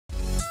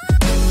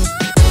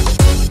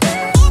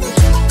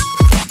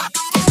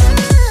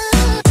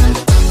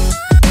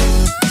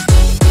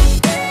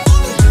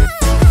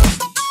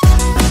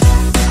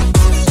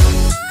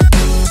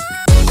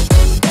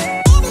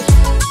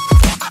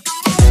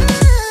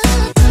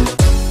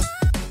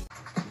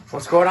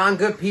What's going on,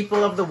 good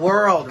people of the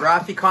world?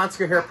 Rafi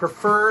Konsker here,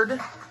 Preferred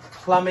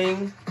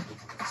Plumbing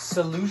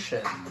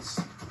Solutions.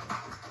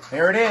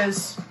 There it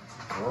is,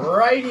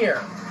 right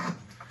here.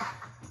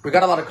 We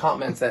got a lot of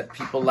comments that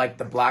people like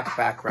the black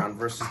background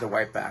versus the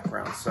white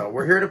background. So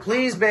we're here to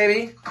please,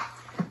 baby.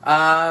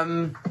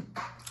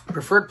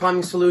 Preferred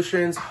Plumbing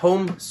Solutions,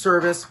 home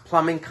service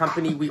plumbing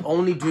company. We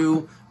only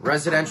do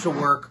residential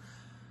work.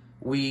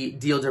 We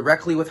deal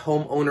directly with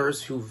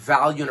homeowners who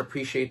value and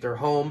appreciate their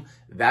home.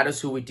 That is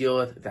who we deal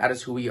with. That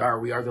is who we are.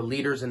 We are the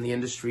leaders in the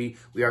industry.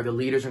 We are the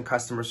leaders in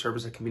customer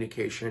service and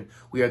communication.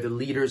 We are the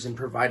leaders in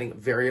providing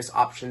various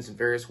options and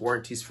various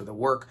warranties for the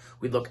work.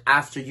 We look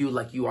after you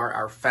like you are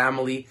our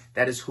family.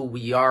 That is who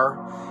we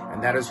are,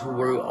 and that is who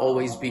we will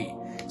always be.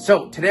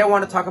 So today I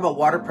want to talk about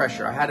water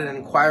pressure. I had an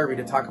inquiry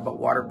to talk about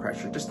water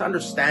pressure, just to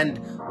understand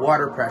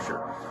water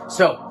pressure.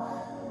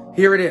 So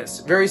here it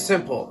is. Very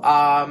simple.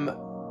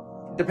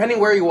 Depending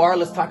where you are,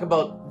 let's talk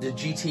about the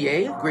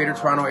GTA, Greater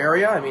Toronto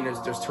Area. I mean,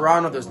 there's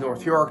Toronto, there's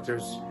North York,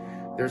 there's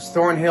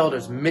Thornhill,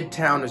 there's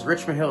Midtown, there's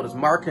Richmond Hill, there's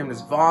Markham,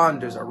 there's Vaughan,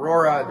 there's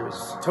Aurora, there's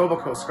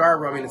Etobicoke,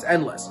 Scarborough. I mean, it's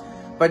endless.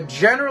 But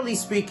generally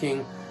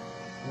speaking,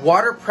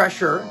 water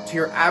pressure to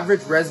your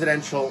average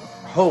residential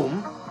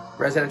home,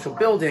 residential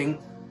building,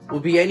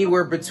 will be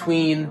anywhere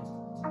between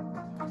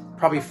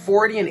probably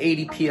 40 and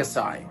 80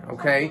 PSI,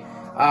 okay?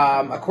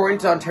 According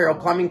to Ontario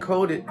Plumbing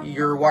Code,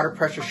 your water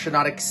pressure should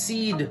not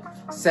exceed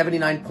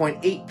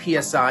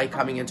 79.8 PSI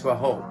coming into a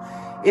home.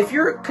 If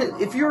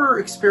you're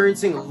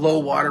experiencing low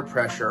water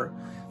pressure,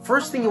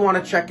 first thing you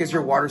want to check is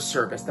your water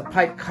service, the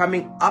pipe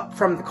coming up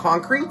from the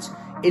concrete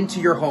into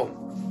your home.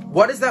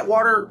 What is that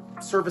water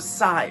service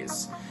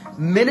size?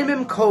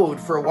 Minimum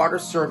code for a water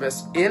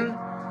service in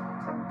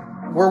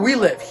where we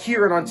live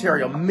here in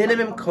Ontario,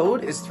 minimum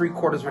code is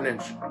 3/4 of an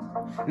inch.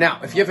 Now,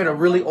 if you have a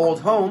really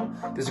old home,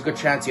 there's a good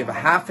chance you have a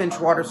 1/2 inch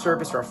water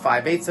service or a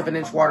 5/8 of an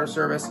inch water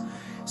service.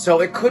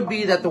 So it could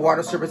be that the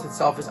water service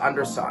itself is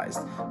undersized.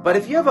 But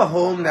if you have a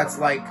home that's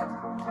like,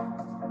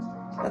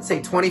 let's say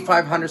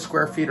 2,500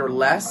 square feet or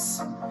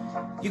less,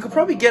 you could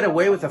probably get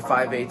away with a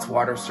 5/8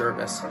 water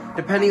service,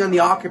 depending on the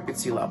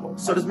occupancy level.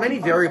 So there's many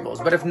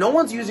variables. But if no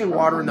one's using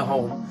water in the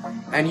home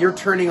and you're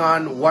turning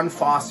on one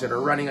faucet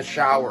or running a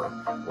shower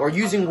or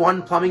using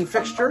one plumbing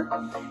fixture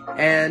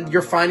and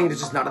you're finding there's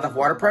just not enough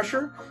water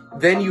pressure,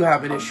 then you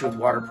have an issue with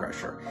water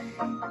pressure.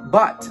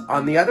 But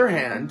on the other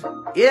hand,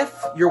 if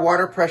your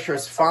water pressure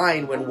is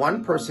fine when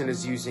one person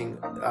is using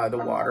the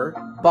water,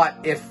 but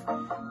if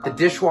the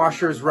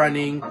dishwasher is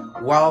running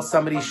while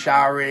somebody's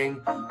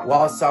showering,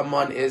 while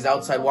someone is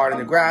outside watering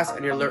the grass,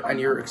 and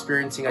you're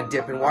experiencing a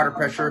dip in water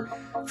pressure,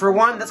 for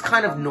one, that's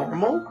kind of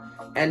normal.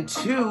 And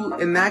two,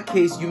 in that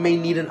case, you may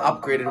need an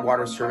upgraded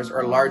water service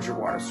or a larger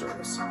water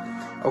service.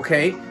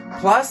 Okay?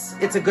 Plus,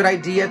 it's a good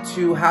idea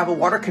to have a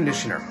water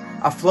conditioner,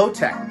 a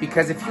Flowtech,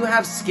 because if you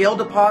have scale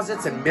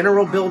deposits and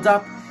mineral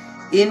buildup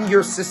in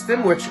your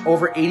system, which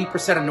over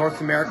 80% of North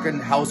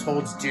American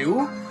households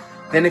do,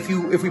 then if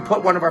we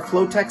put one of our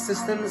Flowtech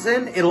systems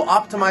in, it'll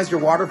optimize your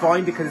water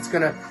volume because it's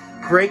going to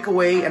break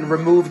away and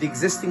remove the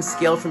existing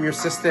scale from your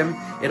system.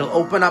 It'll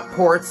open up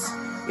ports.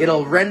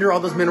 It'll render all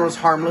those minerals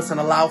harmless and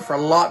allow for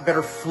a lot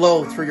better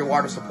flow through your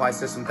water supply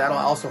system. That'll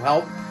also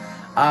help.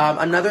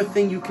 Another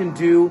thing you can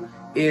do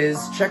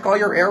is check all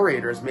your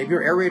aerators. Maybe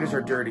your aerators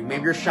are dirty.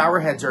 Maybe your shower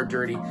heads are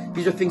dirty.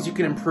 These are things you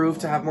can improve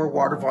to have more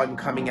water volume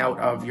coming out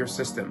of your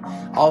system.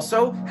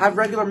 Also, have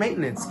regular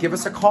maintenance. Give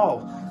us a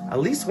call at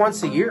least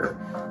once a year.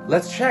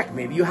 Let's check.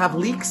 Maybe you have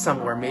leaks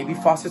somewhere. Maybe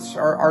faucets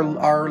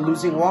are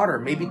losing water.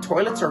 Maybe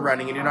toilets are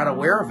running and you're not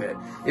aware of it.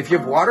 If you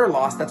have water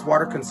loss, that's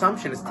water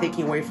consumption. It's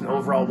taking away from the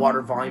overall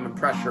water volume and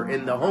pressure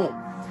in the home.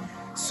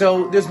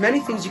 So there's many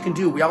things you can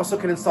do. We also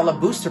can install a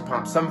booster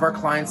pump. Some of our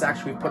clients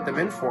actually put them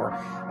in for.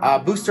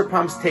 Booster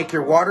pumps take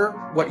your water,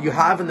 what you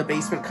have in the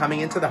basement coming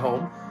into the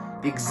home,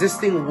 the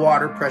existing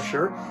water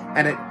pressure,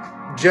 and it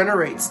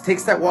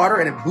takes that water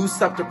and it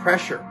boosts up the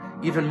pressure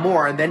even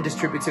more and then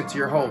distributes it to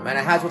your home. And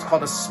it has what's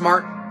called a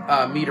smart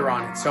meter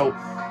on it. So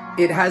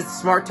it has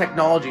smart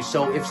technology.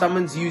 So if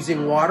someone's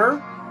using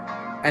water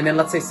and then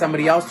let's say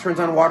somebody else turns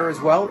on water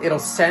as well, it'll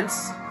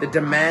sense the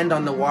demand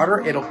on the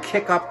water. It'll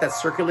kick up that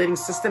circulating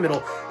system.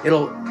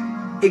 It'll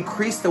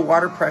increase the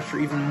water pressure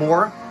even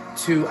more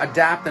to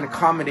adapt and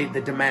accommodate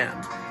the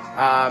demand.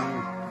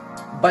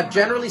 But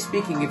generally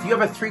speaking, if you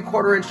have a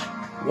 3/4 inch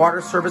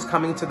water service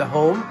coming to the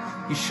home,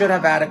 you should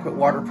have adequate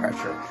water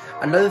pressure.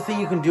 Another thing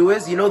you can do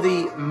is, you know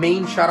the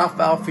main shutoff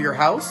valve for your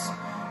house?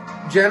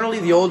 Generally,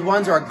 the old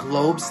ones are a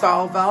globe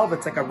style valve.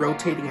 It's like a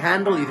rotating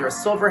handle, either a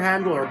silver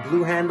handle or a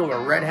blue handle or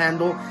a red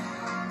handle.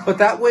 But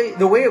that way,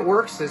 the way it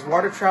works is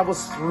water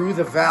travels through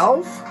the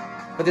valve,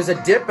 but there's a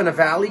dip and a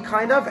valley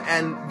kind of,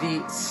 and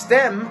the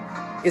stem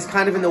is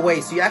kind of in the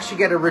way. So you actually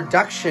get a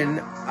reduction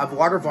of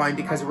water volume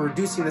because we're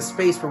reducing the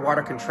space where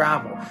water can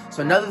travel.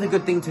 So another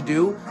good thing to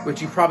do,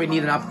 which you probably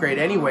need an upgrade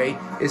anyway,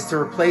 is to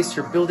replace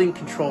your building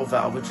control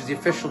valve, which is the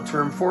official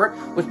term for it,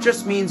 which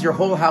just means your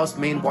whole house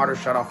main water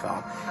shutoff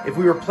valve. If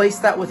we replace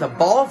that with a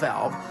ball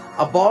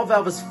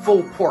valve is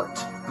full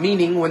port,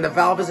 meaning when the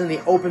valve is in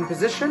the open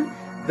position,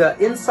 The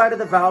inside of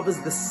the valve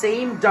is the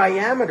same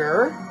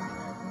diameter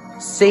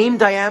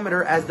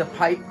as the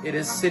pipe it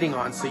is sitting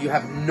on. So you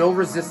have no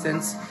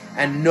resistance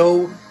and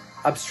no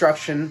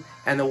obstruction,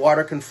 and the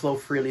water can flow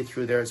freely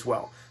through there as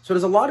well. So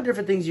there's a lot of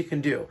different things you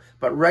can do,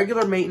 but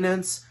regular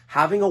maintenance,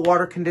 having a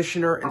water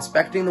conditioner,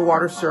 inspecting the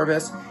water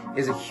service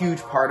is a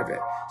huge part of it.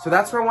 So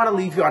that's where I want to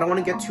leave you. I don't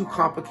want to get too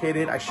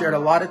complicated. I shared a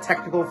lot of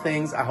technical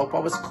things. I hope I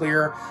was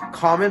clear.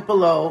 Comment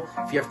below.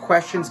 If you have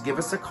questions, give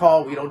us a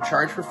call. We don't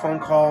charge for phone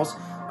calls.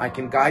 I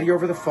can guide you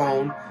over the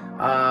phone.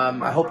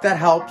 I hope that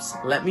helps.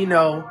 Let me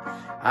know.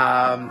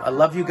 I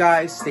love you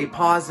guys. Stay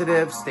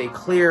positive. Stay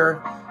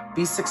clear.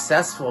 Be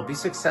successful. Be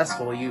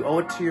successful. You owe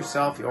it to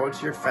yourself. You owe it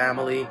to your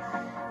family.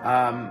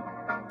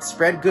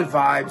 Spread good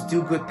vibes.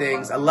 Do good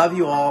things. I love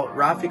you all.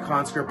 Rafi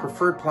Konsker,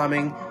 Preferred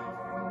Plumbing.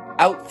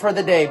 Out for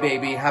the day,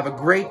 baby. Have a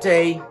great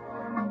day.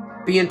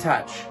 Be in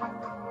touch.